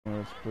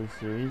Let's Play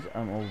series.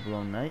 I'm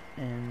Overblown Knight,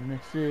 and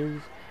this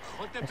is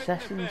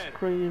Assassin's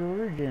Creed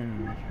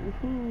Origins.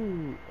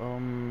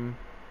 Woohoo!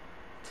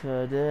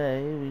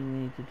 Today we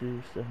need to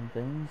do some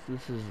things.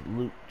 This is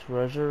loot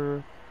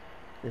treasure.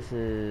 This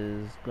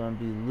is gonna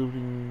be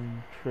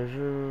looting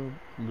treasure.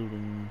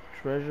 Looting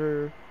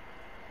treasure.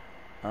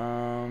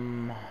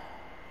 Huh.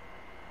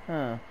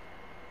 A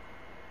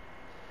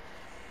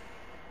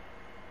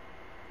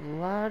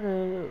lot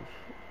of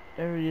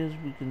areas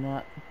we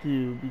cannot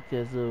do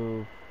because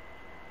of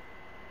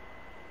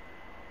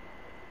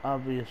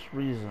obvious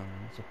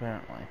reasons,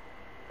 apparently.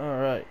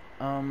 Alright,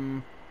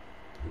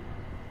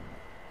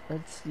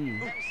 let's see.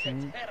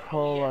 Can we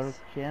call our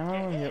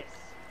camo? Yep.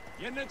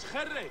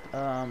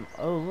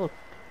 Oh look.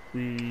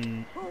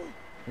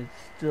 It's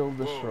still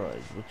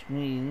destroyed, which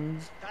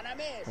means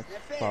let's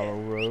follow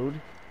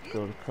road,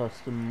 go to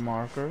custom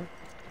marker.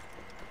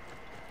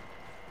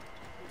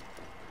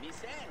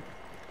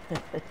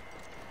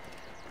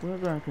 We're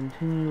gonna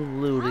continue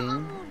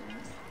looting.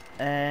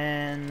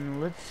 And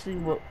let's see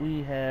what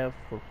we have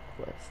for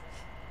quests.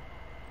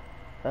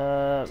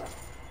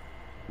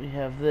 We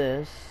have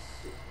this,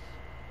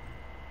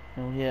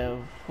 and we have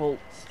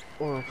Fult's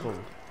Oracle,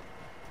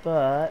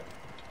 but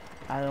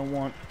I don't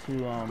want to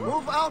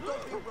Move out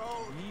of the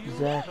road.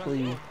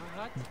 exactly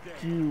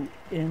do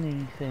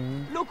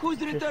anything Look who's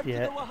just returned to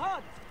yet. the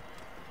Wahad.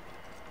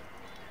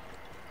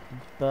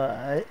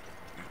 But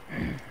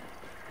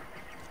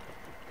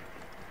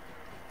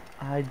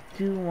I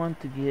do want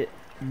to get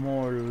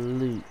more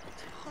loot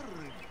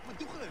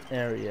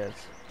areas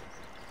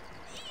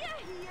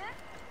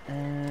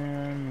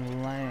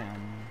and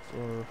lambs,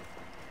 or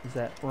is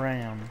that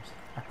rams?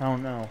 I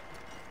don't know.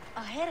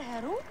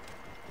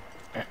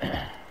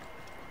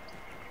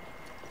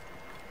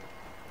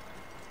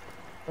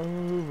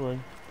 Oh boy.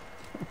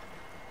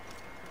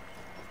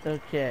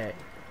 Okay,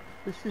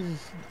 this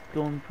is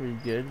going pretty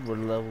good. We're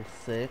level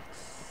 6.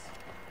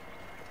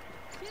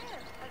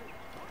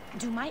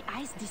 Do my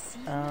eyes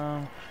deceive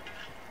me?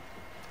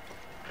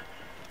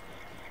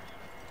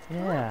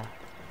 Yeah.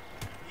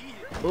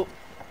 Oh.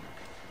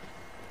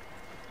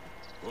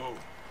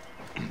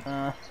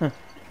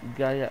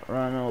 Guy got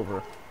run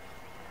over.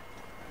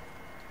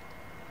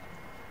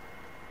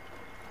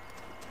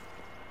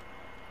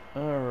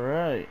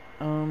 Alright,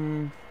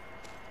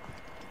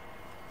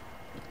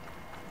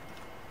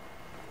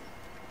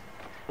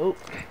 oh.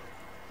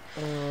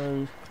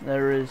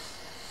 There is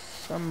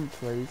some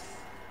place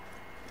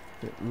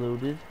that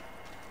loaded.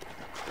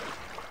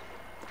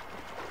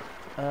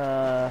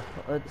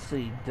 Let's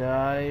see.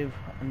 Dive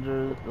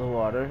under the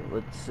water.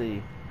 Let's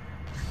see.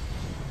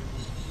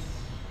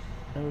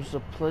 There's a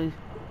place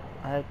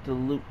I have to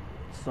loot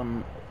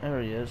some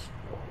areas.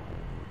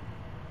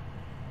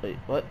 Wait,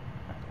 what?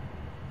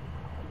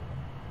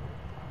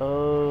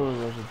 Oh,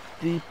 there's a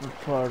deeper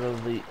part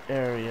of the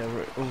area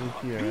right over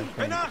here,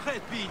 I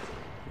think.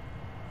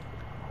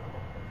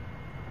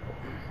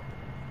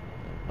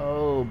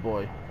 Oh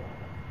boy.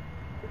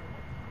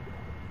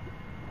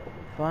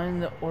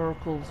 Find the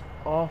Oracle's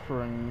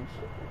offerings.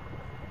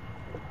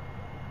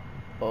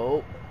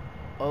 Oh,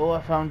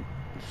 I found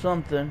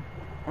something.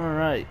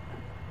 Alright.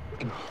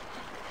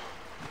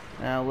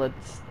 Now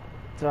let's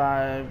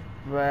dive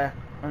back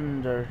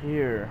under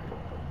here,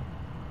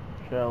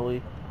 shall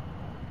we?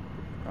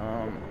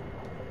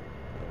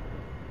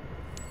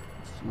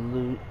 Let's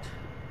loot.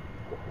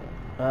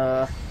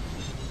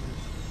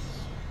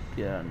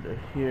 Get under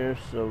here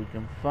so we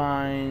can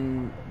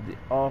find the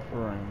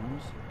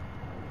offerings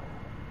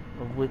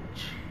of which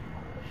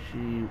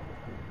she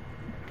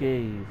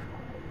gave.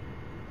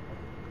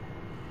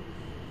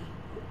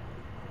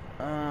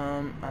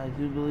 I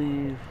do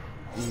believe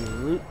we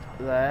loot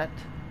that.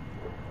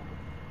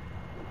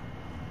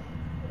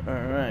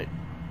 Alright.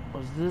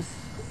 Was this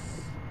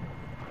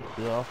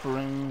the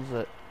offerings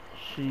that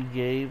she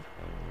gave?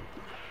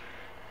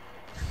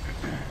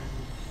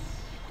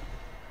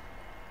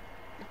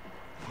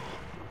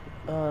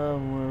 We're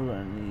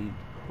gonna need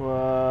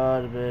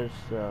quite a bit of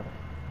stuff.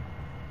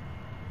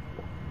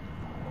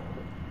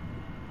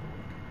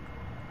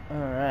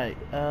 Alright,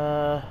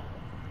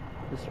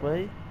 this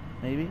way,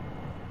 maybe?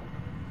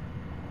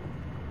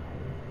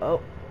 Oh,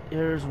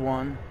 here's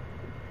one.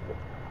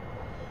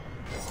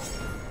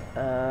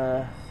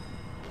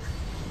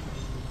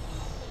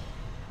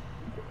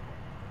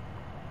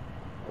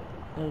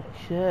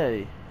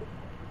 Okay.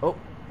 Oh,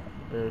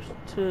 there's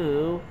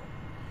two.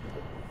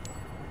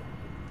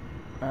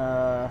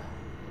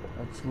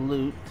 Let's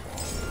loot.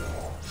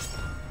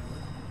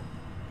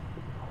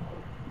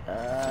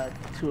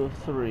 2 of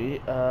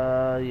 3.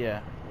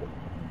 Yeah.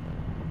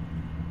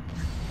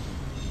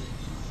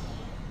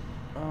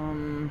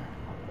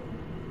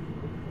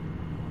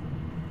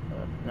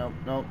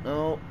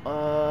 Nope.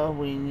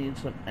 We need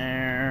some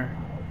air.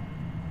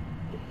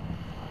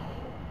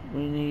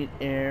 We need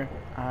air.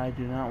 I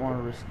do not want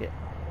to risk it.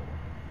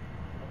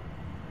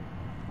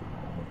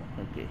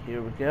 Okay,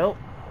 here we go.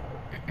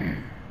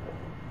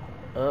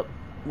 Up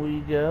we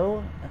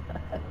go.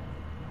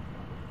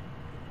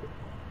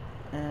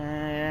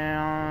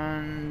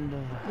 And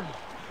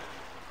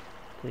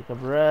Take a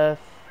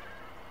breath.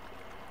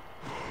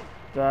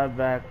 Dive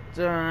back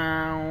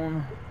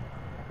down.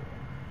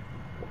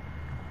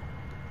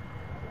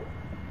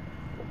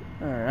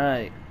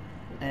 Alright.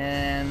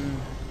 And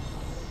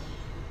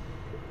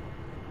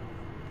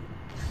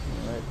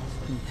let's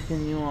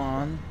continue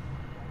on.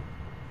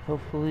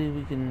 Hopefully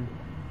we can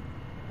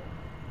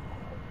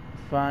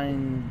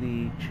find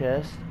the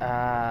chest.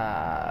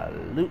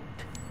 Loot.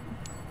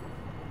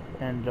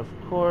 And of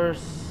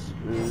course,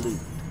 loot.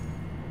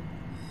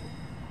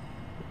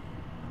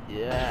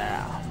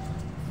 Yeah.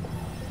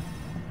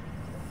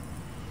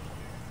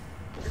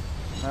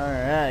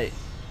 Alright.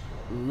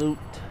 Loot.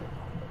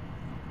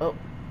 Oh.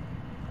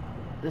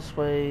 This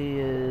way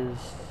is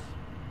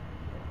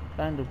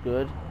kind of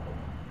good.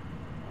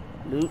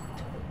 Loot.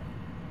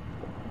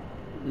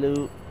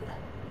 Loot.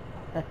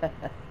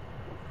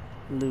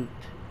 Loot.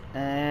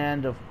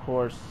 And of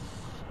course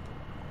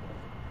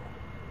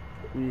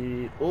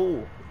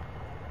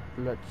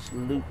let's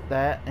loot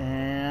that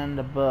and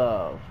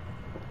above.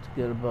 Let's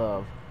get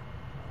above.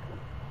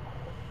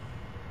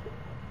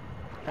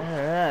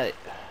 Alright.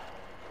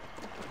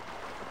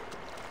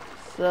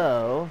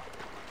 So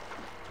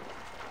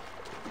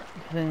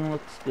everything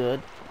looks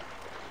good.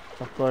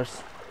 Of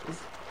course, this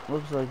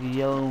looks like a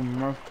yellow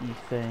murky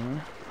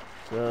thing.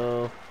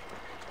 So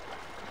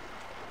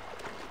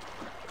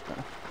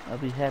I'll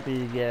be happy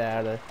to get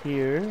out of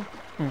here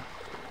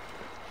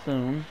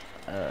soon.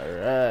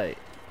 Alright.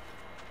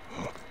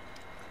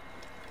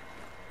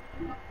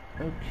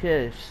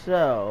 Okay,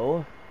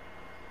 so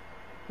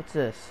what's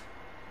this?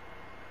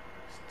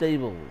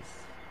 Stables.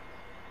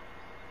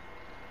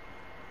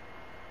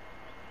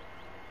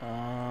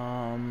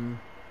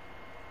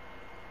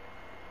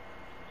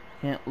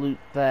 Can't loot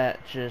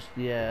that just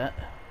yet.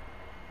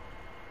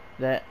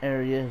 That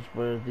area is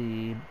where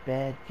the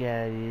bad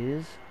guy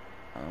is.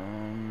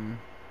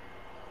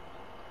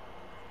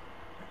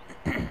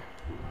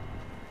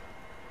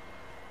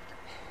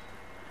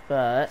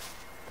 But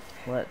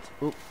let's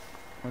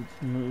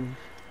move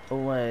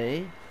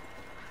away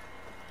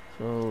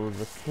so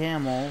the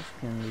camels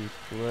can be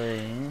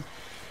playing.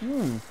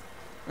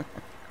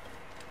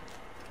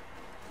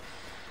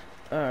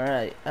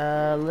 Alright,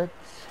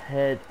 let's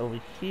head over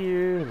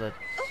here. Let's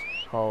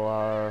call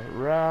our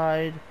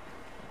ride.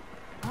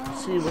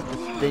 Let's see what the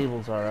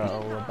stables are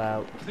all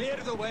about. Clear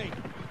the way.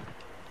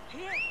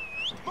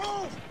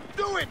 Move!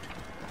 Do it!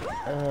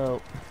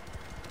 Oh,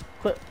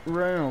 quit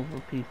running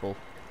over people.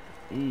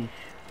 Eesh.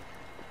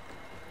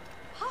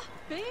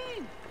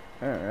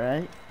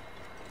 Alright.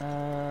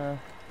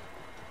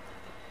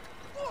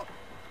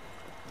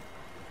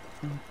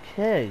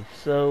 Okay,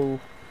 so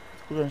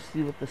we're gonna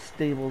see what the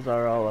stables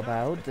are all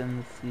about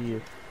and see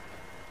if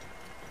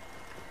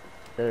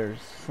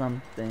there's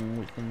something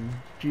we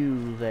can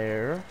do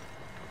there.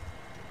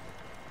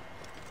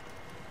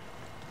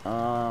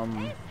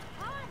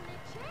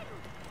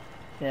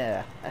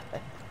 Yeah.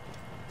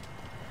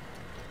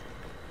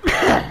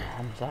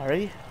 I'm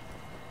sorry.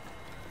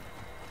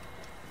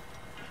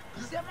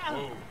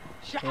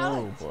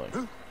 Oh boy.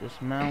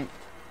 Dismount.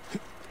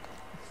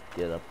 Let's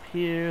get up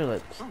here.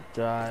 Let's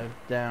dive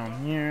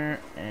down here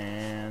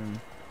and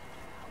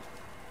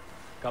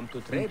come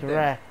to trade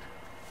interact.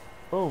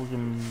 Oh, we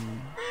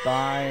can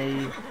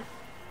buy.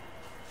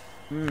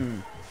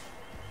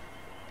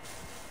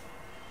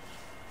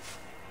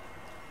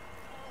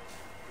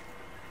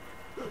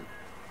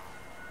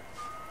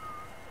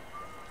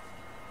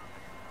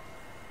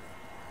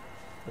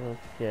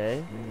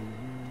 Okay.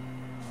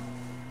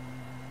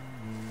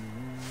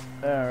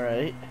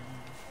 Alright.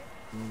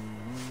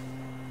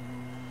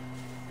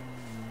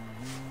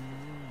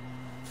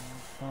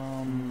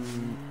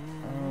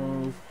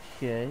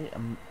 Okay.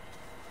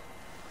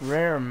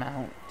 Rare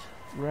mount.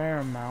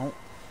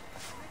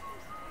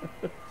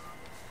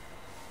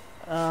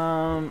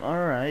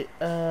 Alright.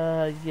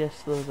 I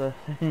guess those are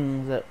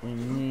things that we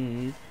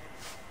need.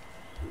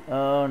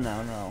 Oh,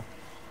 no.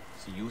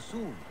 See you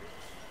soon.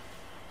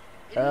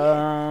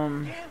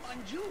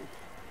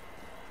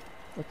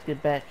 Let's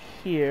get back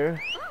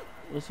here.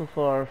 Whistle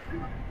for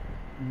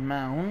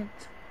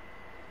mount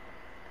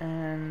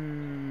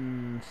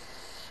and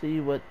see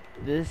what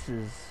this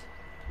is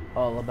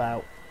all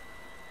about.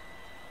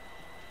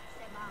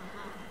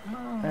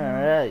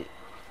 Alright,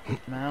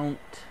 mount.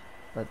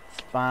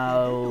 Let's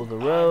follow the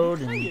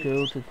road and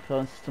go to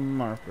custom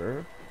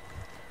marker.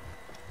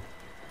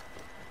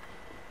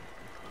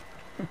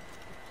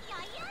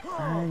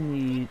 I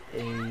need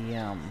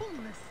a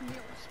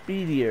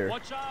speedier.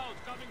 Watch out,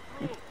 coming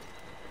through.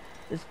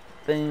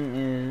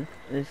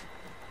 This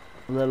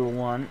little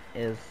one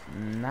is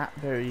not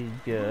very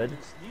good.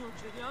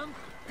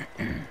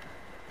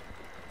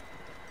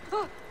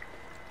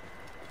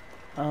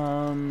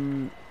 I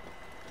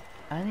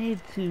need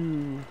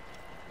to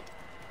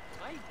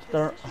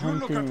start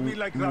hunting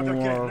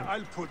more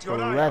for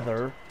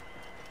leather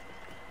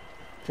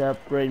to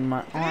upgrade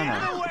my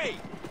armor.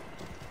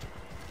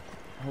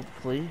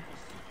 Hopefully.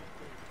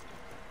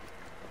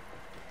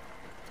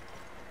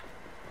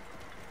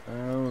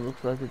 Oh,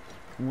 looks like it's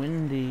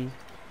windy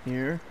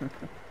here.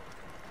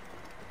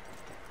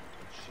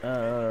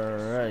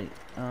 Alright,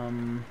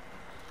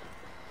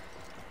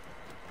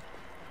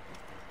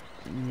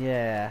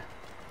 yeah.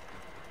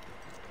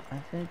 I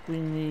think we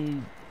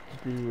need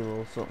to do a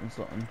little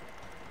something.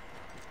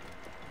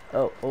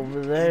 Oh,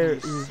 over there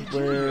is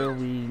where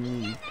we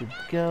need to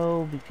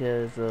go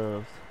because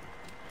of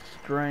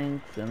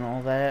strength and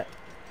all that.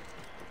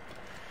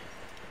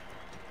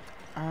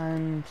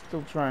 I'm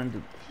still trying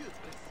to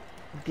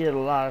get a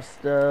lot of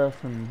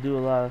stuff and do a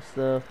lot of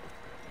stuff,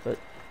 but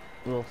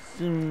we'll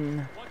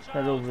soon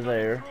head over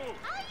there.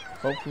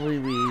 Hopefully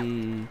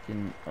we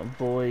can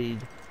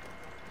avoid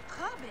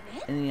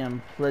any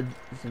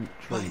unpleasant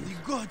By trees. the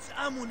gods,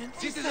 Amun and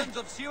Citizens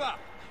of Siwa,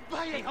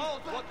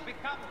 behold what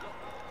becomes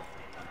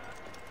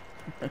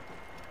of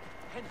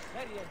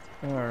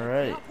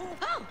Alright.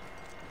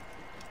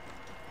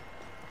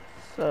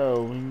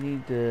 So we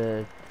need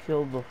to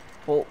kill the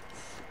false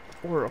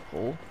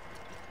oracle.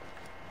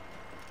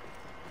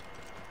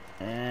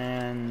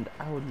 And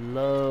I would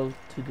love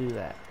to do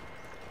that.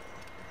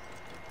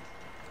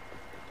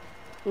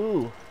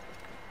 Ooh.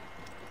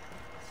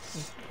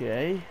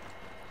 Okay.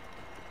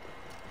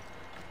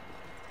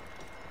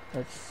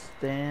 Let's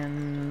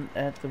stand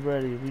at the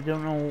ready. We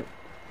don't know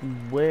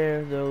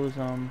where those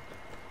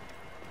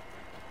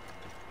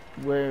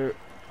where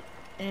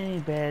any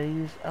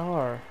baddies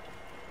are.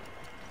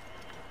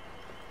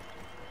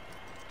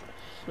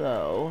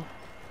 So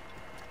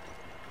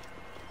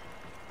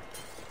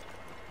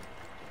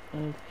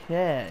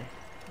okay.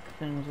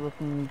 Things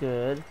looking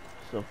good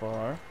so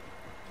far.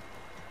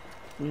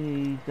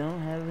 We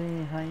don't have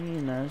any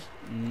hyenas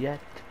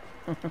yet.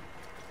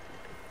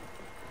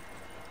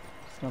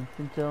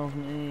 Something tells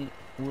me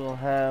we'll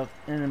have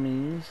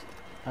enemies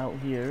out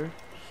here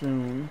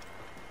soon.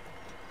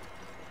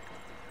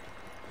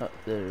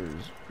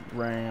 There's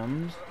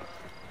rams.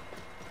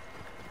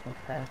 A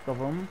pack of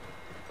them.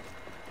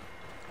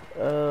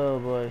 Oh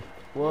boy.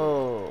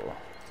 Whoa.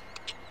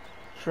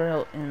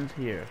 Trail ends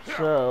here.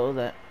 So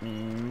that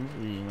means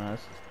we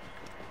must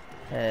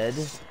head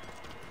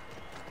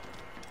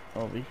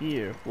over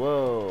here.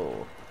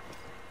 Whoa.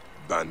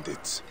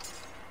 Bandits.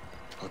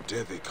 How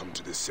dare they come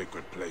to this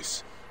sacred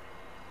place?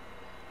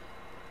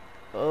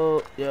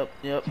 Oh, yep,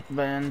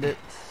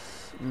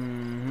 bandits.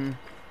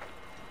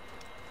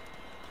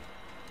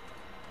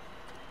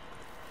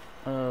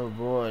 Oh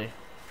boy.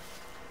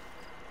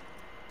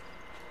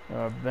 There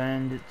are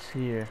bandits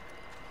here.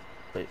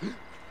 Wait.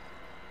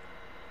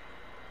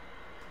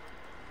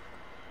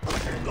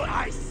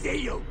 I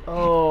see you!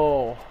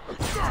 Oh.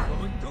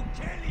 Going to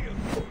kill you!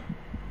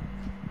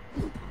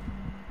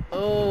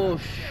 Oh,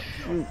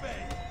 shoot.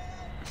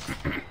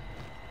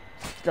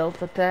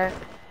 Stealth attack?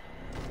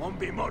 Won't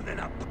be more than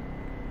a...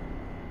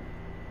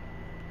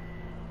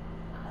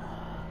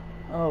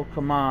 Oh,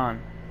 come on.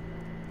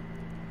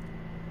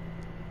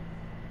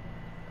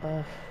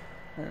 I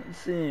didn't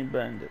see any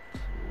bandits.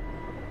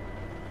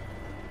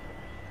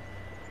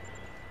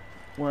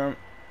 Where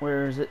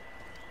is it?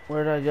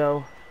 Where'd I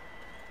go?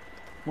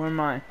 Where am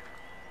I?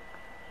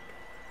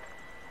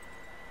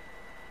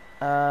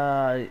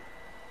 I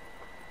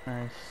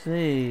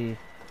see.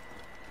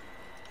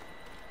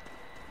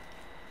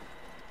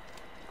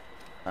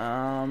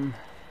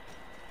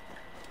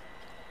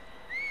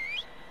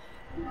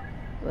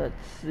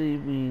 Let's see,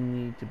 we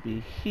need to be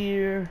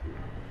here.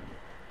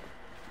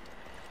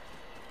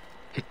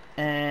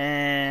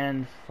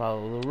 And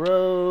follow the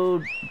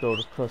road. Go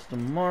to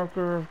custom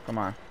marker. Come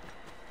on.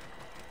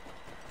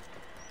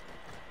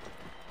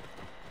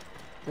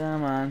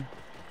 Come on.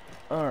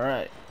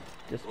 Alright.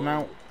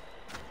 Dismount.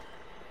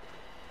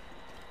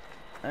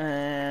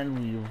 And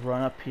we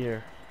run up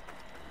here.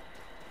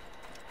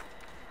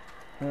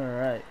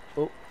 Alright.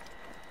 Oh.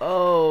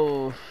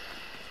 Oh,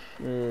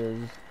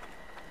 shiz.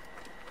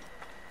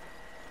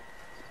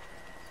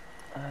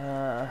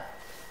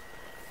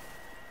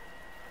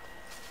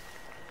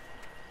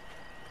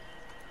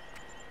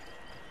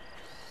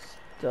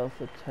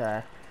 Stealth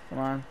attack. Come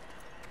on.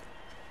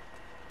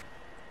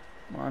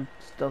 Come on.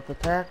 Stealth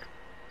attack.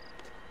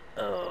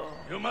 Oh.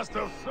 You must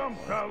have some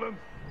talent.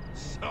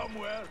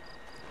 Somewhere.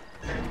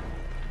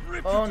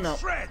 Rip Oh, you to no.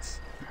 shreds!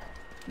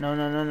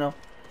 No.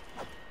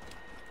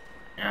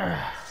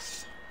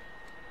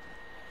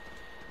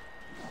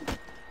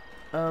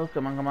 Oh,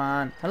 come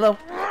on. Hello.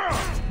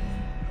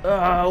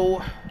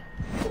 Oh.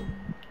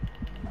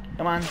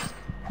 Come on.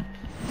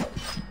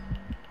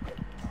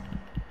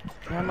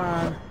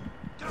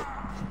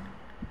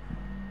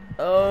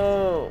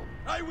 Oh.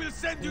 I will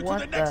send you What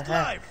to the the next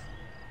heck? life!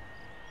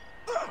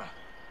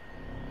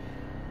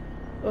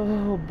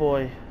 Oh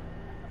boy.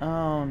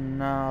 Oh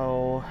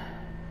no.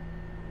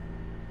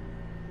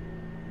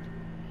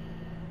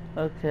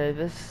 Okay,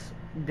 this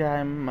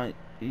guy might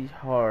be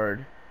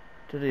hard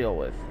to deal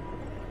with.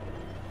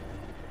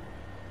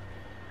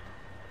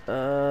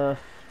 You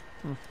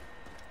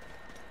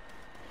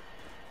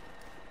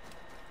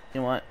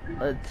know what?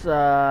 Let's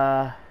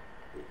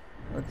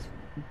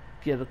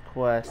get a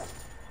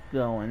quest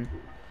going.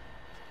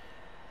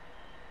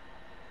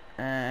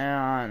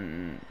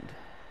 And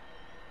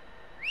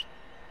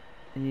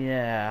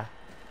yeah.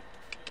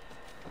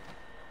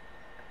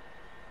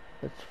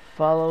 Let's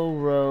follow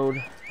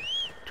road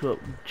to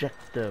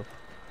objective.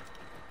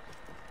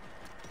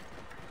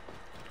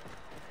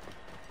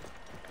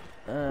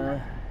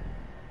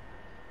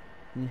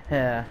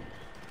 Yeah.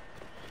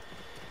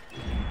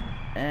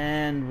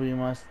 And we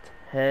must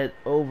head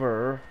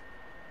over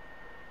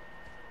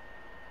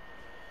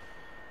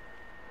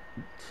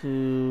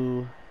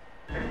to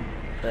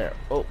there.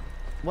 Oh,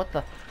 what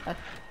the heck?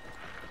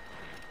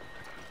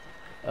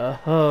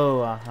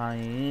 Oh, a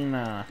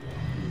hyena.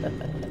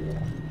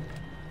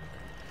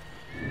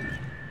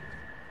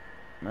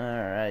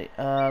 Alright,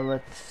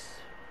 let's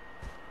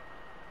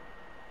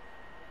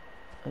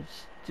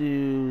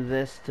do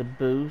this to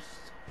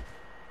boost.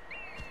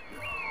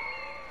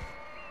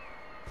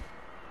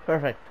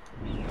 Perfect.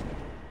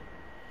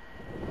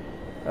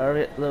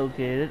 Target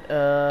located.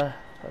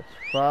 Let's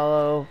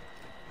follow.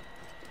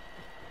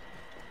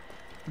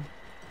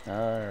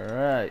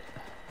 Alright.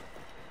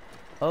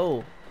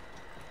 Oh.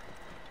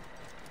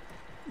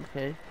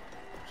 Okay.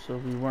 So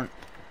we weren't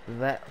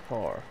that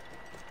far.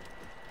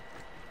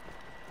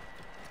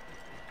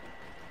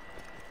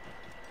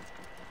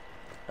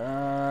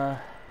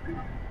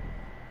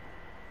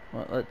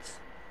 Well, let's...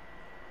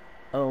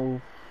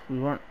 Oh, we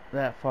weren't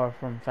that far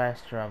from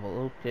fast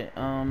travel. Okay,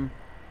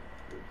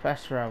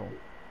 fast travel.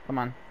 Come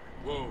on.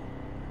 Whoa.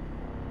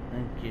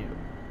 Thank you.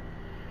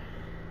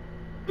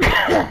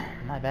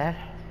 My bad.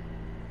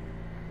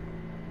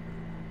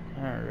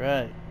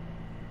 Alright.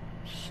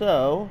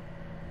 So...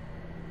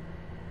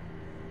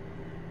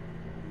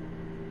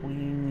 we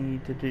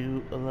need to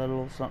do a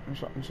little something.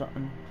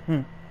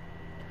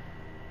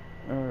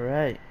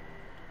 Alright.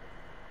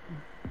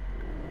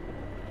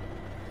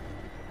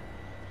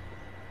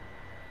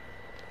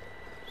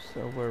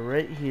 So we're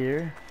right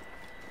here.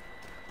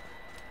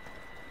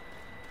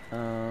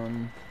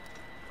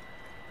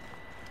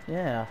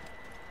 Yeah.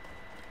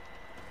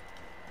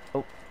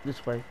 Oh,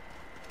 this way.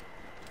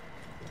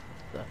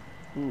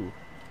 Ooh.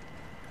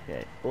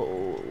 Okay.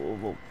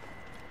 Whoa.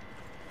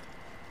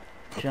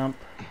 Jump.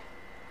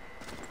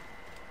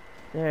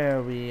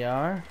 There we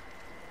are.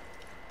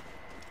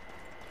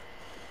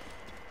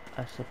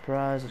 A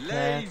surprise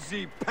attack.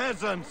 Lazy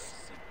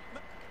peasants!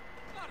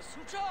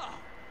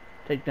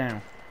 Take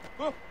down.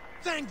 Oh,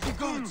 thank the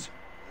gods!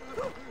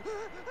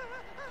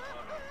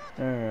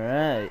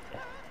 Alright.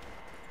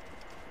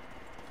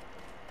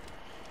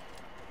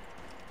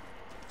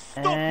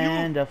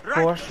 And of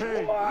course.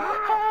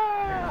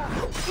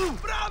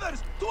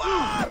 Brothers, to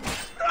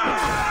arms!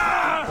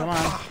 Come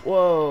on.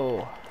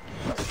 Whoa.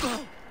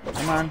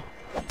 Come on.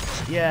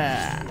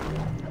 Yeah.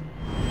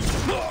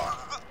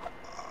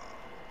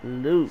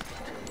 Loot.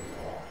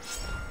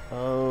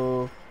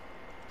 Oh.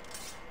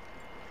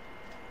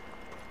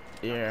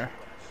 Here.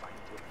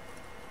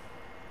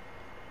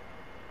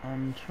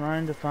 I'm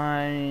trying to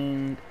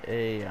find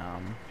a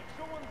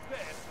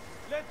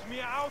Let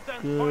me out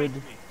and good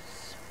fight me.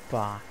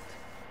 spot.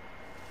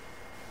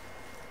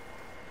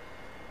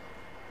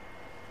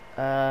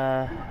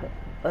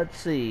 Let's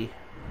see.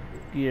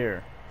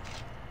 Gear.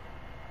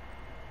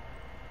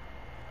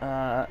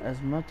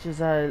 As much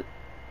as I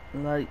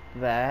like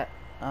that,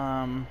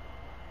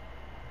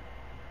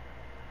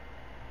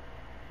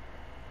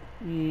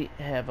 we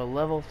have a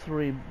level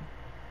 3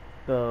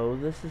 bow.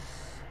 This is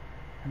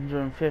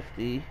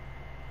 150.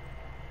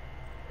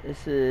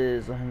 This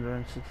is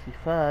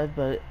 165,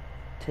 but it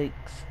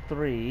takes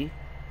 3.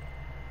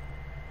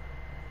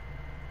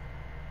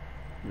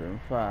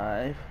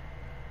 105.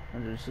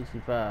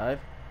 165.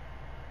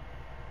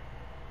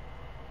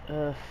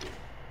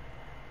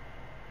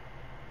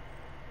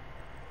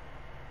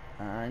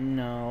 I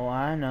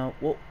know.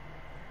 Whoa.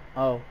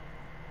 Oh.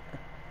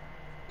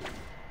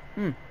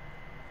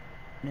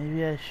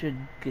 Maybe I should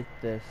get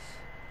this.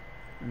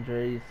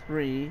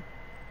 183.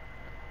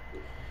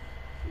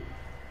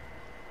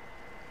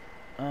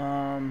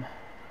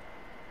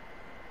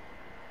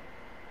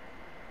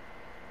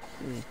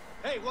 See.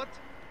 Hey, what?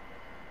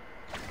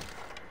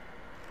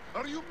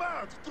 Are you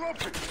mad?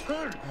 Drop it!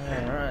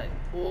 Alright.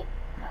 Whoa.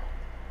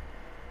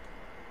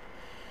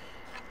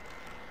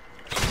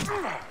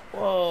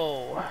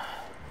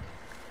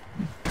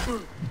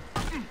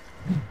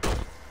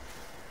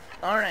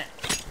 Alright.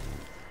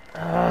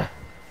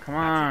 Come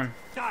on.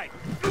 Die!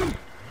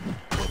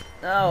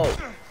 No.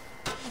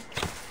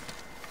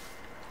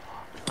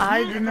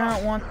 I do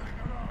not want...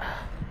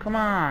 Come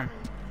on.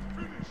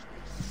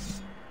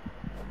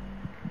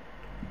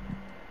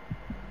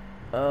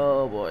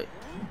 Oh boy.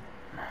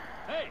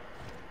 Hey!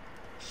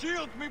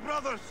 Shield me,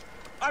 brothers!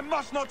 I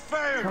must not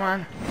fail! Come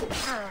on.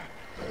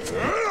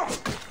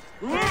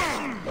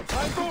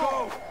 Time to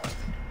go!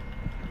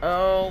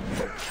 Oh.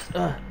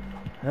 Kill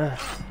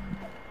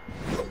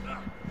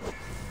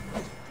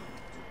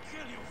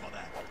you for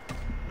that.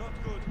 Not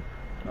good.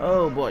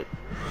 Oh boy.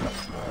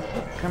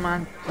 Come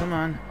on. Come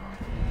on.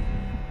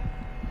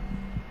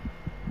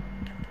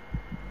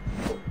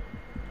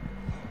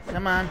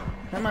 Come on.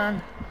 Come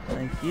on.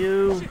 Thank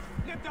you.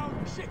 Get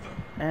down, shit!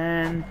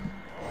 And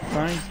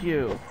thank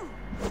you.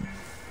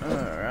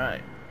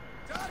 Alright.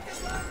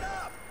 Target lined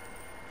up!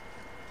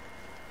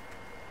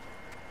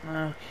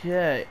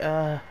 Okay,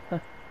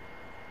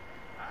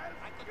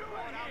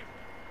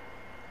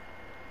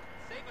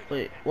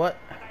 wait, what?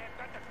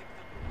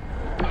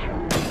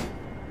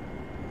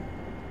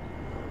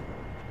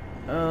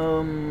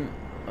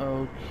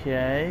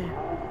 Okay.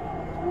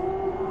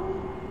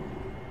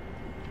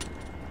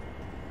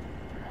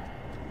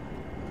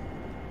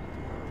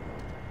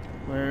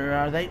 Where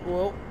are they?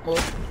 Whoa, whoa.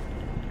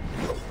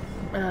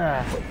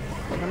 Ah,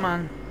 come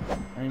on.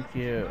 Thank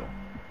you.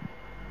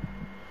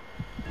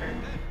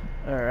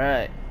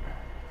 Alright.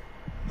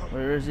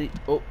 Where is he?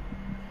 Oh,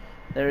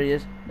 there he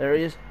is. There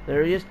he is.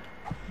 There he is.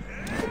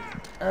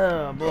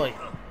 Oh, boy.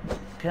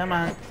 Come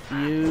on.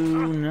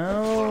 You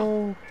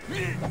know.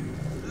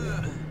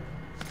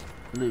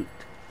 Loot.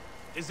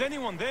 Is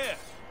anyone there?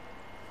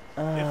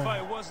 If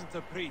I wasn't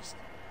a priest,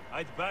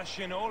 I'd bash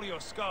in all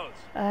your skulls.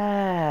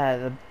 Ah,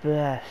 the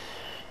best.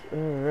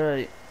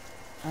 Alright.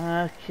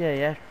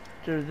 Okay,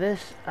 after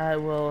this, I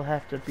will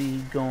have to be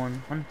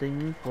going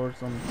hunting for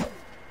some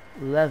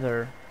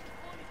leather.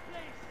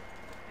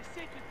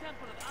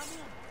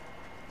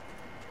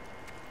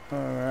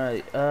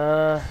 Alright,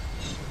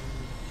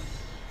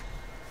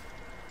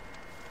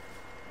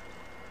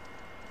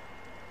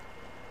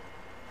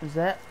 is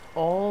that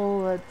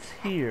all that's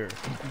here?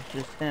 It's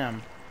just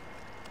him.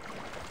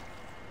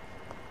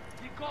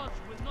 The gods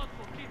will not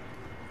forgive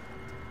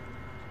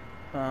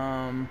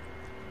you.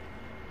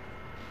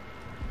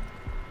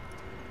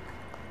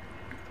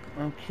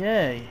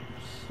 Okay,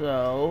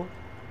 so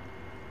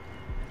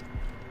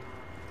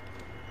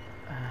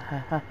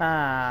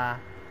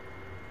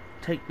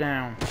take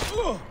down.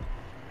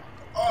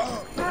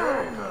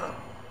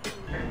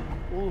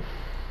 Oof.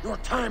 Your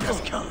time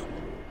has come.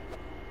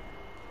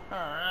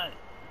 Alright.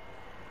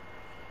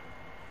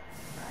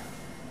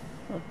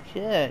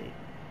 Okay.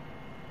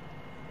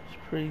 It's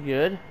pretty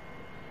good.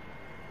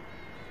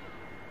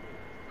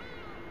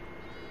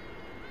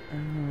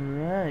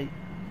 Alright.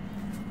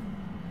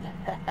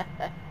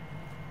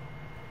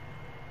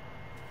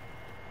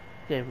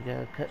 Okay, we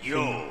got a cut.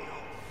 You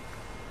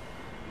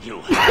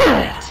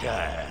have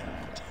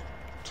returned.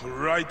 To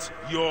right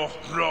your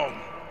wrong.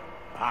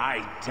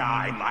 I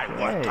die my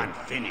work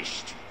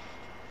unfinished.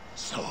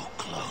 So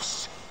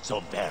close, so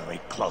very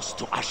close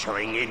to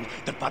ushering in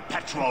the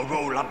perpetual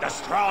rule of the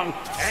strong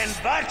and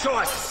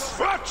virtuous.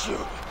 Virtue!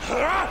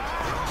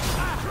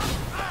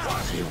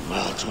 The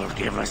world will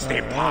give us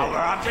the power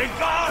of the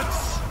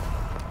gods.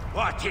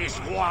 What is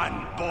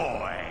one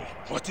boy?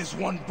 What is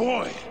one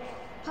boy?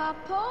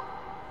 Papa?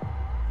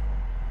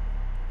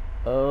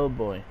 Oh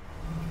boy.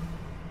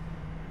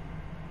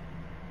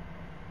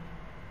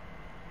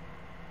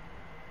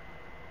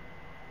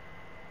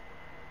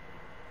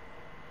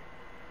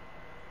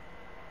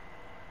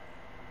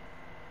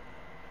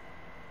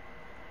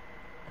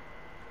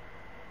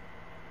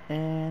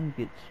 And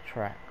gets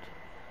trapped.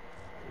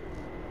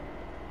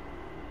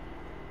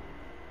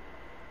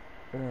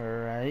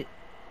 Alright.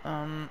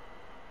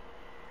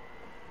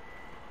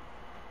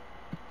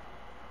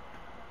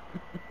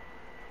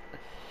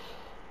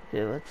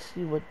 Okay, let's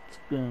see what's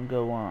gonna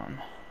go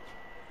on.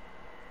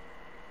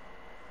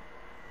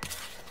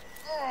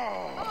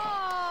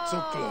 So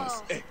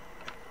close. Hey,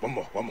 one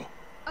more.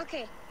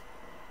 Okay,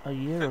 A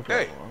year ago.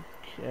 Hey.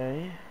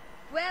 Okay.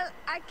 well,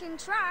 I can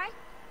try.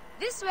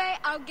 This way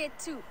I'll get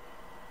two.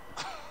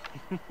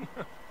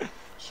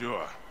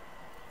 Sure.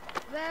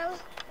 Well,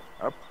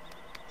 Up.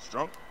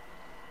 Strong.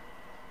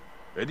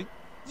 Ready?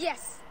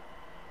 yes.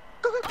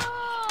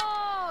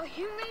 Oh,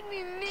 you made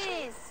me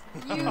miss.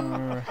 You.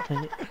 Alright.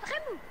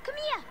 Remu, come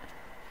here.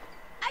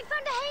 I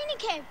found a hyena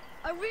cave.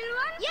 A real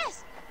one?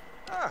 Yes.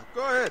 Ah,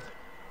 go ahead.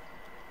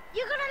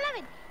 You gotta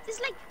love it. There's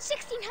like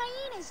 16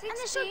 hyenas, and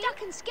they're so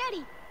dark and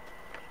scary.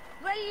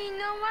 Well, you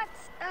know what?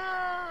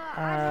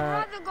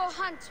 I'd rather go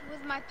hunt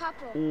with my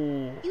papa.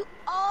 Ooh. You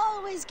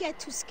always get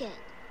too scared.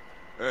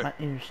 My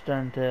ear's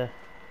starting to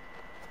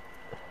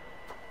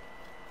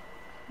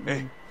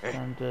Hey,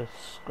 starting to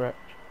scratch.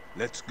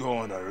 let's go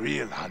on a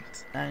real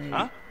hunt.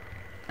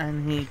 I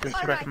need to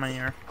scratch my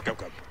ear. Come.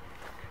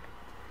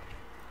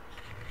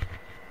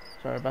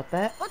 Sorry about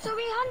that. What are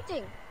we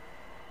hunting?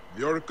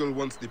 The Oracle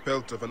wants the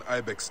pelt of an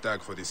ibex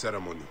stag for the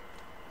ceremony.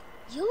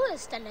 You will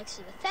stand next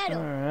to the pharaoh,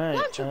 Alright,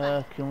 won't you,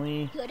 bud? can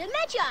we... You're the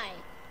Magi.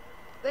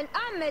 When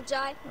I'm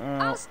Magi,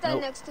 I'll stand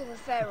nope. next to the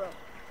pharaoh.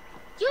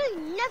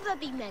 You'll never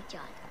be Magi.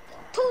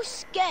 Too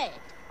scared.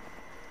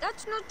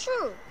 That's not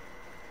true.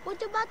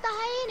 What about the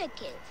hyena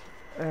cave?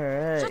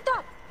 Alright. Shut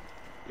up!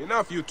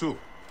 Enough, you two.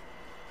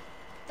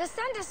 The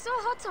sand is so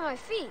hot on my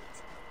feet.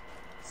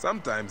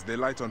 Sometimes they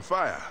light on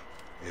fire.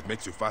 It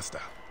makes you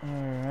faster.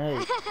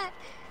 Alright.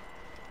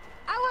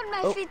 I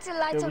want my feet to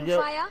light here we on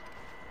go. fire.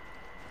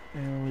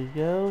 There we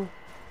go.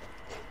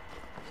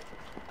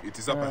 It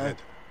is up ahead.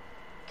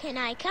 Can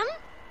I come?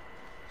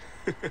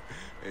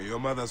 Hey, your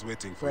mother's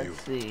waiting for you.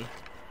 Let's see.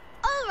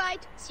 All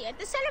right. See you at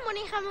the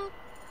ceremony, Hamu.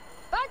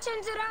 Bye,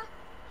 Chandra.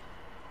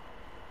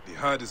 The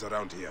herd is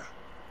around here.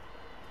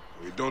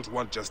 We don't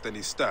want just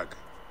any stag.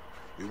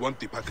 We want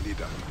the pack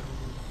leader.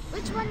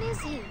 Which one is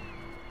he?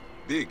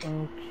 Big.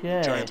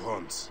 Okay. Giant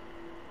horns.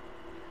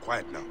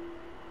 quiet now.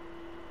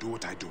 Do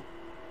what I do.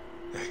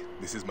 Hey,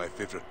 this is my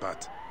favorite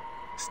part.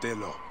 Stay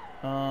low.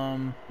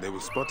 There They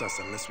will spot us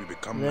unless we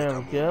become we like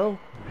Amun, go.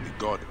 the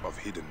god of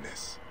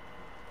hiddenness.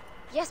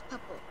 Yes,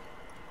 Papa.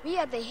 We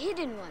are the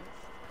hidden ones.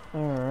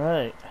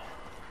 Alright.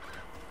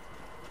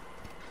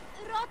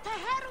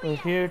 We're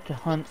here to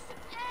hunt.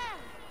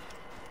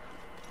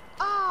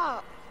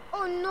 Ah!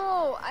 Oh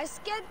no! I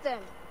scared them.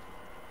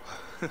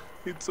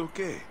 It's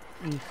okay.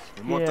 You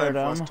The more time scared for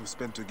us 'em. to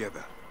spend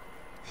together.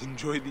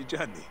 Enjoy the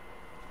journey.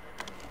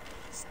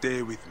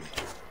 Stay with me.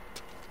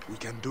 We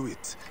can do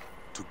it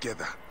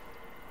together.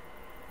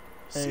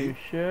 Are See? you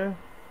sure?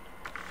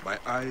 My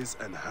eyes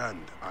and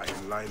hand are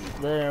in line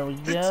with There we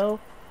go.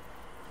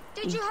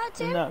 Did you hurt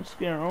Did him? not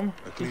scare him.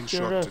 a clean He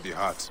scared shot us. to the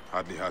heart.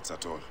 Hardly hurts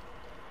at all.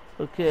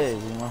 Okay,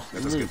 we must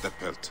Let us leave. get that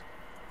pelt.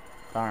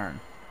 Darn.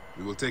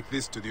 We will take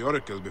this to the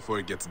Oracle before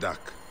it gets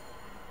dark.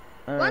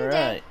 One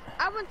day, Alright.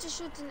 I want to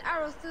shoot an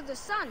arrow through the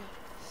sun.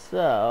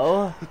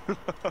 So,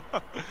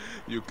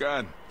 You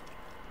can.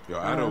 Your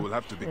arrow will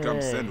have to become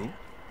Okay. Senu.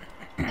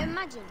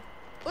 Imagine,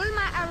 all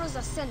my arrows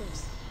are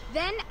sinners.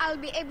 Then I'll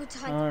be able to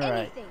hunt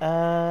alright. anything.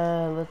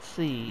 Let's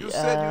see. You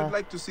said you'd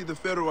like to see the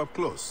Pharaoh up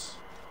close.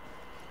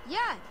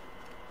 Yeah.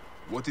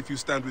 What if you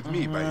stand with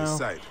me by his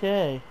side?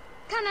 Okay.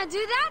 Can I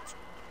do that?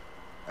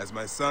 As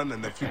my son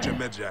and the future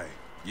Medjay,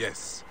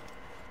 yes.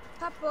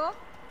 Papa,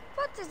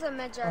 what is a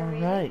Magi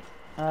really? Alright.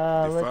 The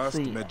Let's first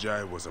see.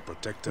 Medjay was a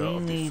protector We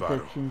of the need to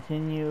Pharaoh.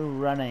 continue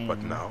running.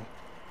 But now,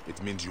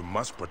 it means you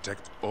must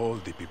protect all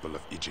the people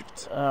of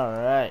Egypt.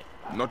 Alright.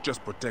 Not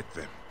just protect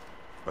them,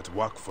 but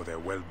work for their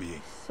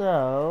well-being.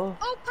 So,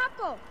 Oh,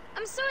 Papa,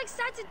 I'm so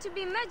excited to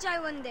be Magi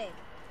one day.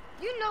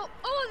 You know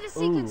all the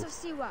secrets Ooh. of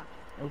Siwa.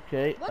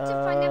 okay. What if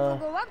I never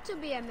go up to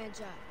be a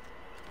Magi?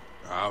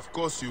 Of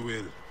course you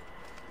will.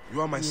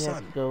 You are my we have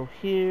son. to go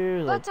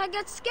here. But I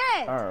get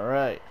scared.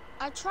 Alright.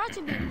 I try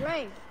to be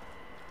brave,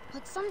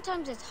 but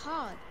sometimes it's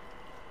hard.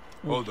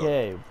 Hold on.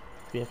 Okay.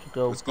 We have to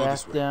go Let's go back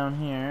this way. down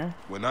here.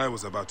 When I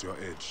was about your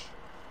age,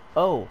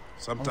 Oh.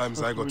 sometimes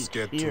I'm I supposed to got reach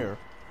scared here.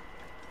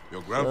 too.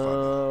 Your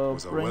grandfather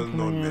was a bring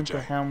well-known him to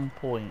Medjay, Helm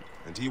Point.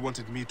 and he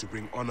wanted me to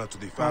bring honor to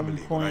the Helm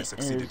family when I Point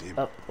succeeded is him.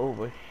 up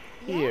over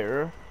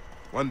here.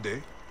 One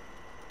day,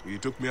 he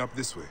took me up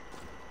this way.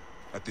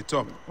 At the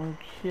top,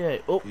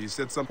 Okay. Oh, he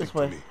said something this to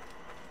way. me.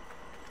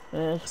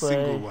 this A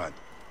single way. word.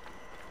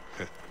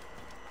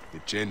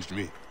 It changed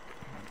me.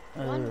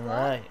 One what?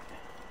 Alright.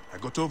 I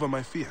got over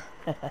my fear.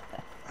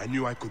 I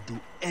knew I could do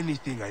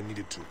anything I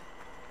needed to.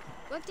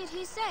 What did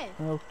he say?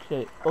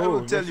 Okay. I will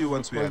Oh, tell this you is the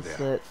once we are place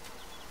there.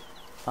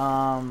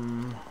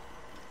 that,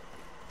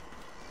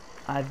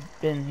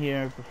 I've been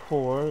here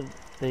before.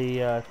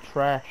 They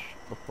trash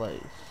the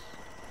place.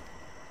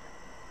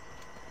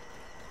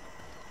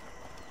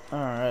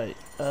 Alright.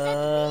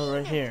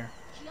 Right here.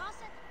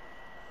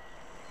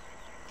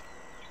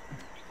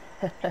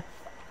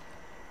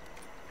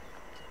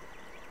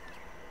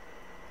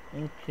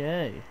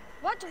 Okay.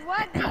 What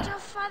word did your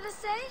father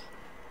say?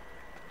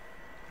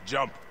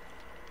 Jump.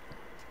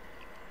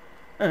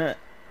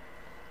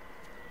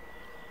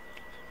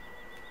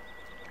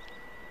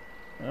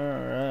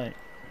 Alright.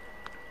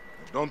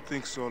 Don't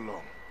think so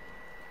long.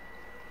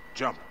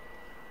 Jump.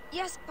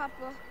 Yes,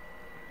 Papa.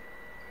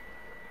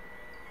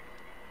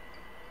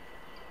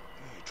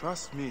 Hey,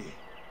 trust me.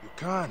 You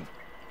can.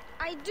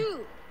 I do.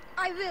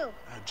 I will.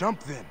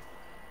 Jump then.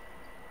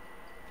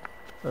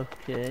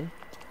 Okay.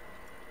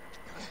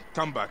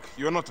 Come back.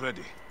 You're not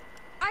ready.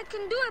 I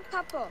can do it,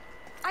 Papa.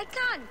 I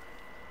can.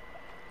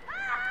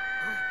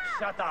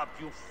 Shut up,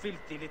 you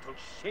filthy little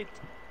shit.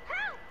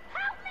 Help!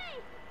 Help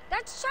me!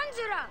 That's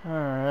Shanjira.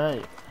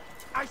 Alright.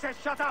 I said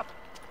shut up!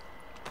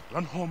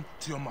 Run home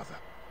to your mother.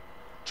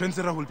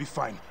 Trenzera will be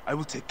fine. I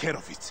will take care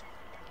of it.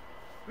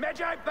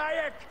 Medjay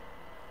Bayek!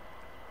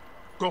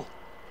 Go.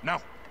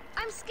 Now.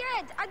 I'm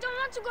scared. I don't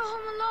want to go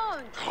home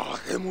alone. Oh,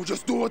 Emu,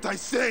 just do what I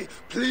say,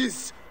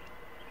 please.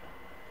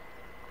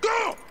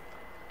 Go!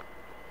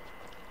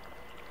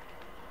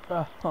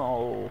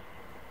 Oh.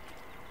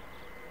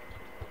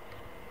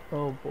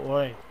 Oh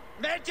boy.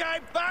 Medjay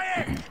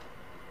Bayek!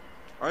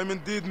 I'm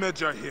indeed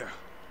Medjay here.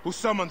 Who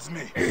summons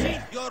me?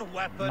 Sheath your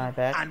weapon My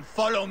bad. and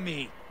follow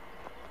me.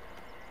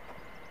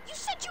 You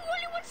said you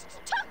only wanted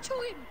to talk to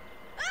him.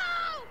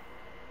 Oh!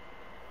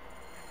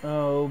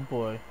 Oh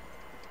boy.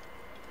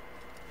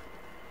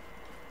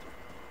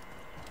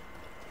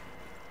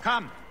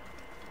 Come.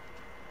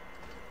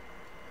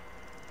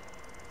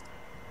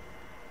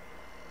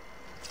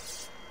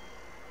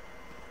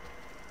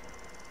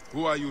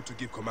 Who are you to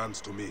give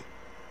commands to me?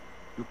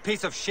 You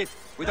piece of shit.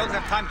 We don't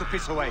have time to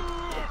piss away.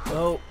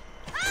 Oh.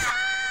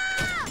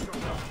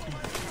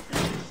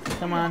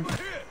 Come on.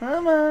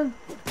 Come on.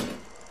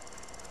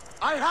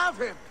 I have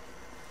him!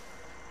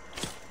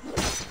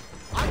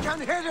 I can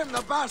hit him,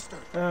 the bastard!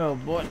 Oh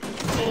boy.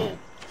 Oh.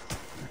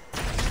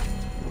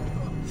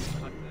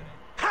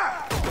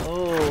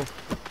 Oh.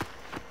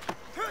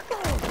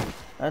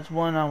 That's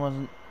one I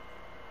wasn't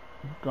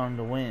going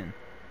to win,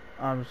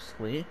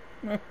 obviously.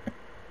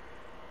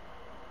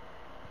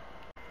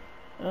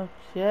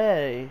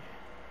 Okay.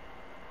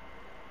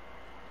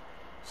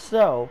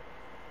 So,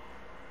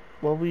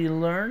 what we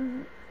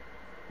learned,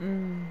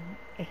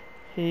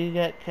 he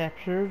got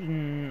captured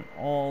and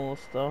all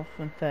the stuff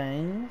and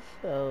things.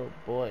 Oh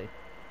boy.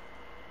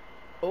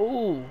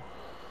 Oh.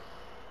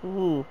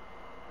 Ooh.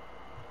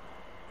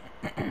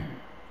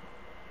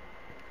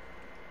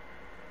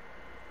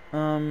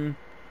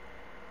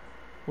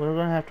 We're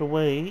gonna have to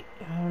wait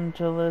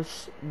until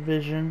this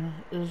vision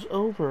is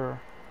over.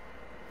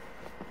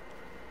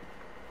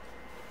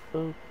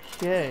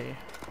 Okay.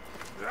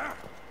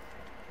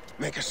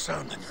 Make a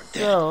sound and you're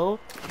dead. So,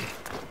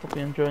 hope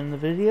you're enjoying the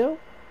video.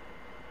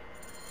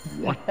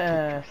 What took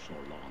you so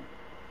long?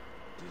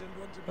 Didn't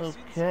want to be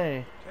seen,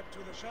 Okay. so kept to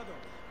the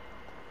shadows.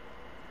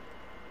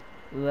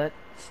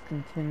 Let's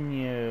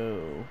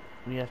continue.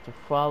 We have to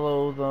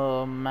follow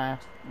the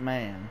masked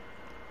man.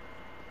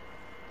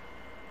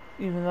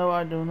 Even though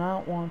I do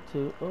not want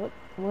to.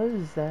 What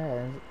is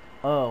that?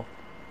 Oh.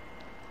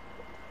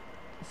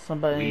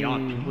 Somebody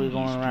wiggling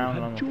around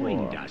on the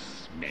floor.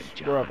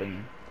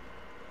 Scrubbing.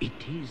 It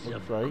is Looks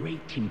of like.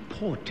 great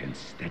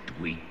importance that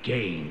we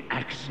gain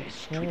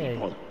access to the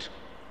vault.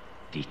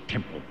 The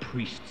temple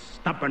priests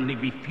stubbornly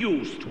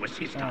refuse to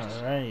assist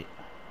us. Alright.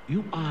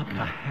 You are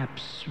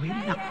perhaps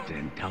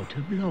reluctant out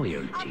of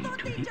loyalty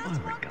to the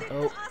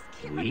Oracle.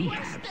 We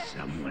have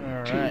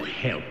someone to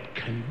help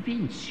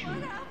convince you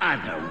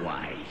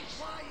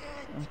otherwise.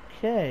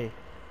 Okay.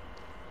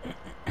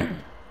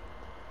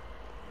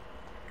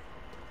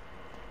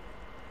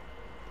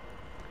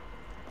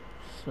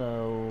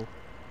 So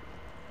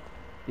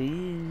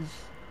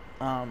these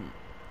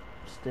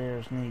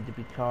stairs need to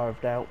be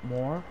carved out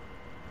more,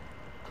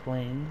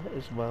 cleaned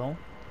as well.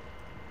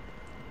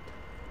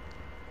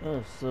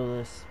 Oh,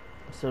 so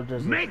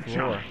does the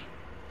floor.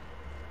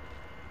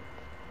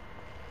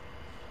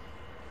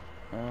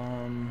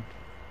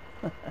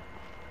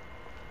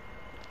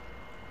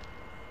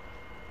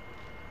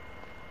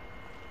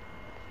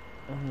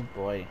 Oh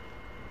boy.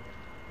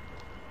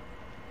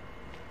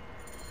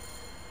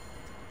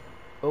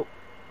 Oh.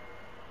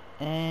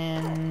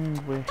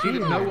 And we're See here.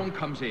 that no one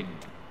comes in.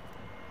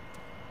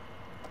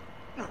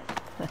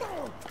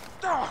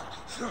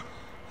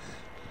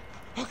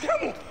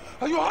 Camel,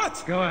 are you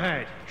hurt? Go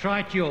ahead. Try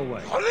it your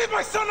way. I'll leave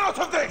my son out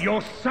of this!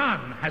 Your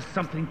son has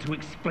something to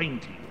explain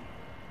to you.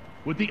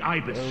 Would the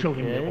Ibis show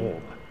him the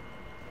orb?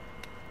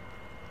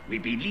 We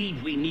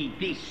believe we need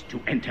this to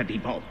enter the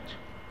vault.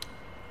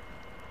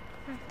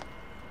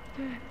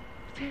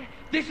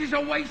 This is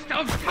a waste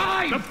of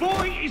time! The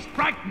boy is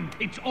frightened.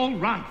 It's all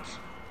right.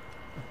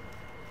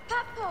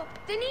 Papo,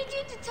 they need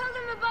you to tell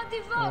them about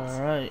the vault.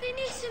 Alright. They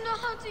need to know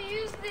how to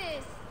use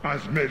this.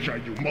 As measure,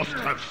 you must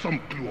have some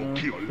clue or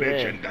key or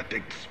legend that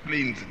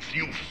explains its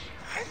use.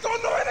 I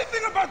don't know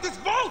anything about this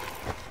vault!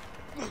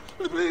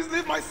 Please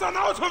leave my son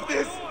out of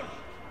this!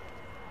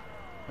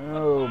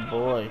 Oh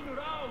boy.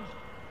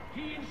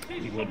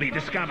 He will be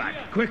discovered.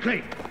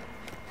 Quickly.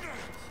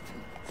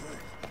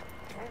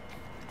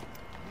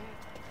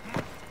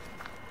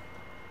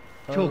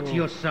 Talk to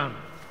your son.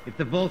 If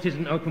the vault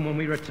isn't open when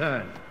we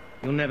return,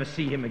 you'll never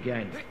see him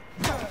again.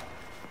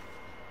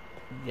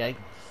 Yikes.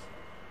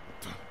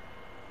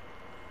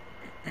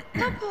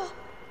 Papo!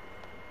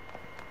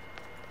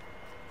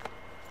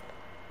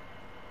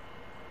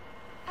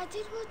 I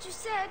did what you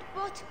said,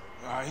 but...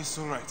 It's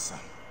alright, son.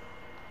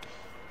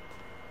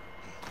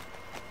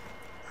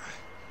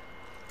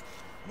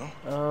 No?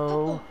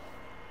 Oh.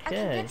 I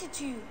can get it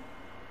to you.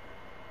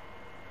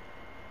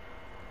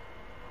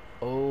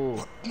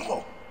 Oh.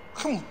 No!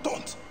 Camel,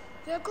 don't!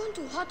 They're going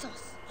to hurt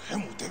us.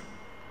 Camel,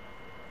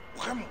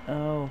 Camel.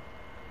 Oh.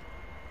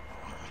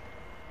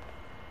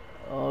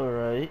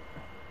 Alright.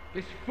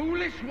 This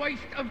foolish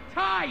waste of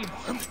time!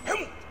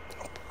 Camel!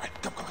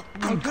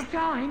 Waste of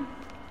time?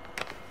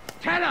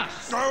 Tell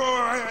us! No,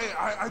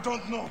 I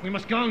don't know. We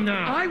must go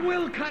now. I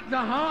will cut the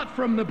heart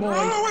from the boy.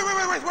 No,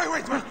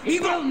 wait. He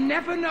Stop. will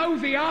never know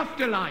the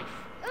afterlife.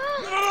 No,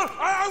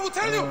 I will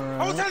tell you.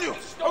 I will tell you.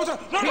 He's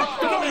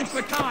stalling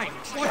for time.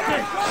 What's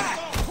this?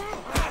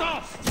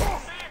 Stop!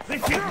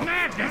 This is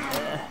madness!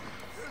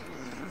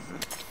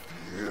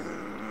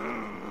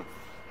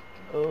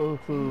 Oh.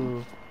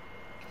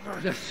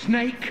 The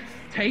snake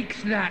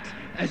takes that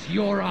as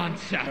your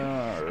answer.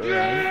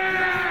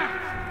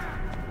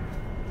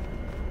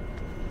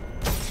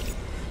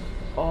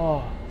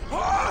 Oh.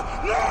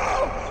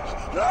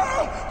 No!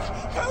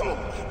 Camel!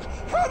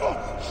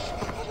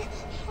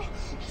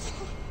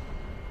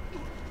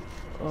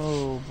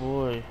 Oh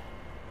boy.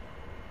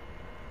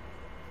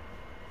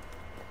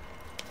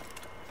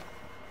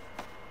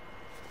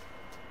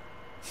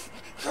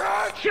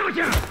 Shoot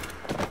him!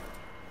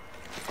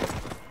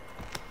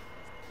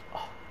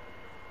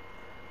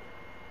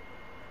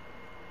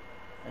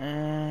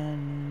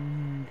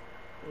 And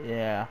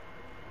yeah.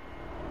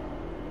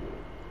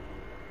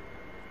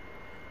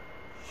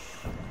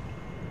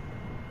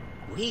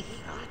 We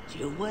thought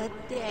you were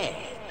dead.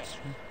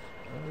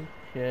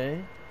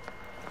 Okay.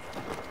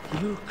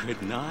 You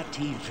could not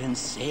even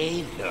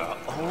save your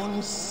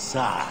own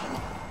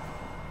son.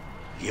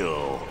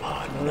 You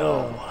are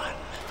no one.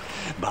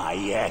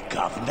 Bayek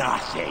of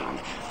nothing,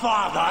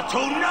 father to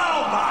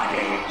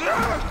nobody!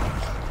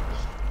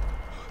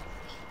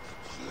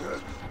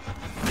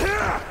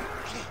 Here!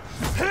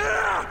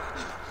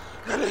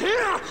 And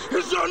here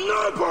is your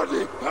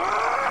nobody!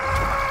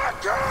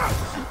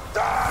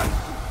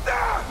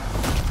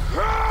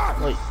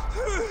 Wait,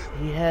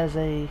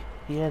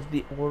 he has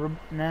the orb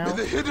now? May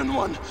the hidden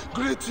one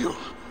greet you.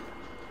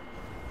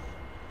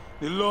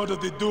 The Lord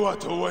of the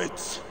Duat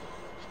awaits.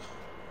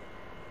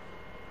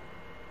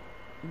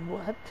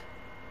 What?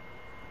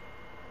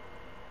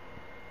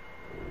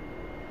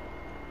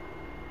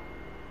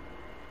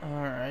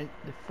 Alright,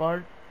 the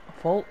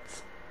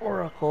False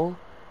Oracle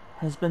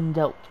has been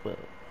dealt with.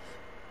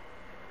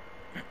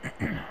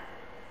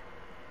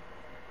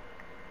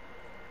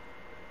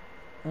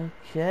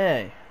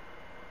 Okay.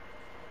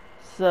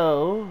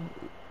 So,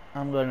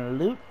 I'm gonna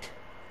loot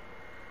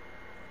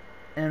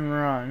and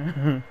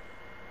run.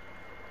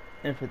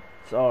 If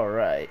it's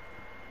alright.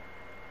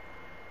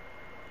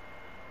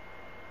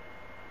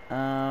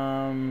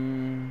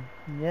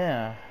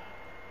 Yeah.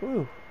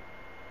 Whew.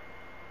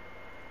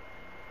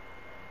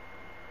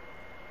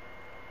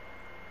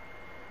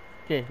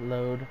 Okay,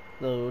 load,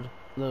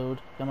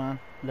 come on,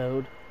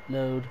 load.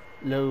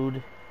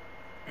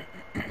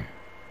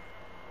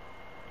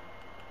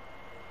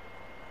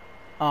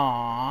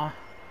 Aww.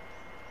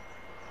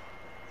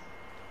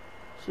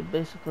 So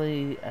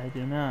basically, I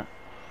do not.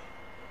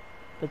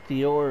 But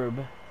the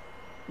orb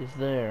is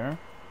there.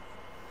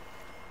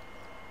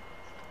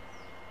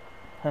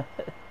 It's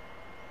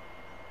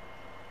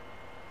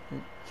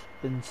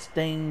been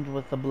stained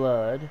with the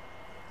blood.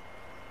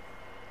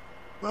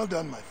 Well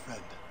done, my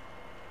friend.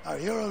 Our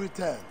hero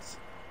returns.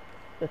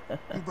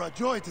 You brought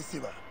joy to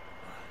Siwa.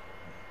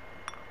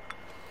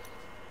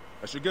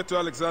 I should get to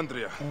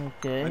Alexandria.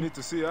 Okay. I need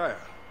to see Aya.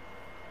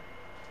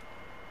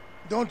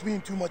 Don't be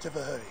in too much of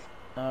a hurry.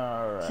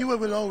 Alright. Siwa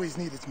will always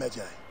need its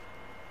Magi.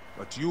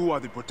 But you are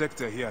the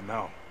protector here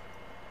now.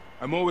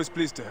 I'm always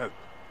pleased to help.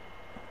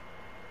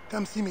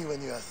 Come see me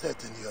when you are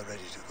certain you are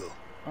ready to go.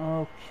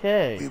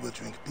 Okay. We will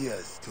drink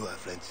beers to our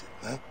friendship,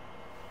 huh?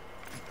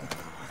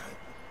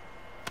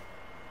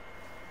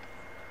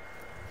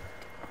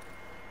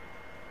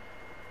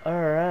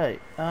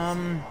 Alright,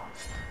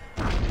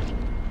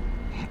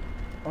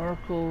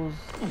 Oracles.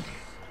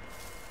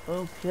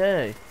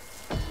 Okay.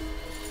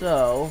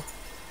 So,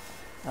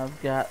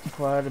 I've got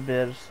quite a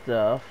bit of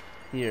stuff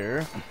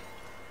here.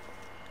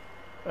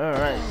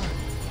 Alright.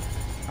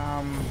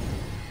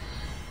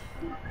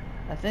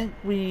 I think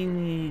we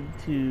need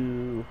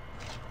to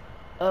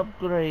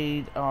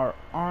upgrade our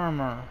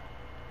armor.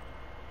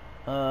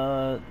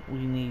 We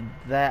need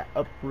that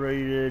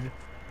upgraded.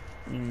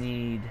 We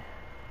need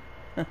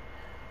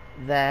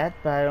that,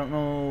 but I don't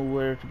know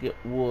where to get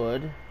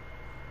wood.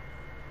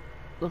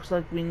 Looks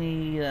like we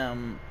need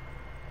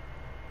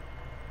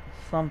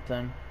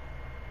something.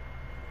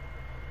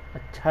 A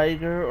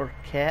tiger or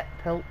cat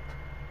pelt.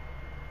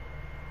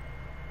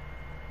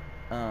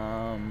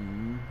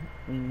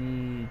 We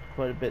need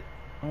quite a bit.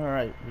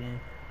 Alright,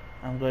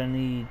 I'm gonna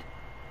need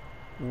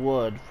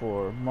wood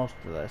for most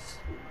of this.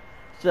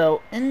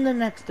 So, in the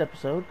next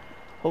episode,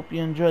 hope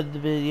you enjoyed the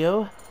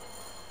video.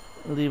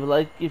 Leave a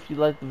like if you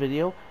liked the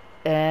video.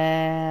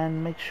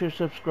 And make sure to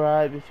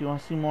subscribe if you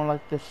want to see more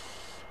like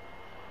this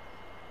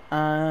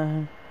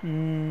on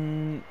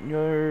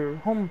your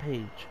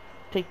homepage.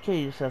 Take care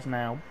of yourselves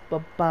now.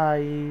 Bye-bye.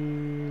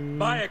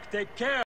 Bayek, take care!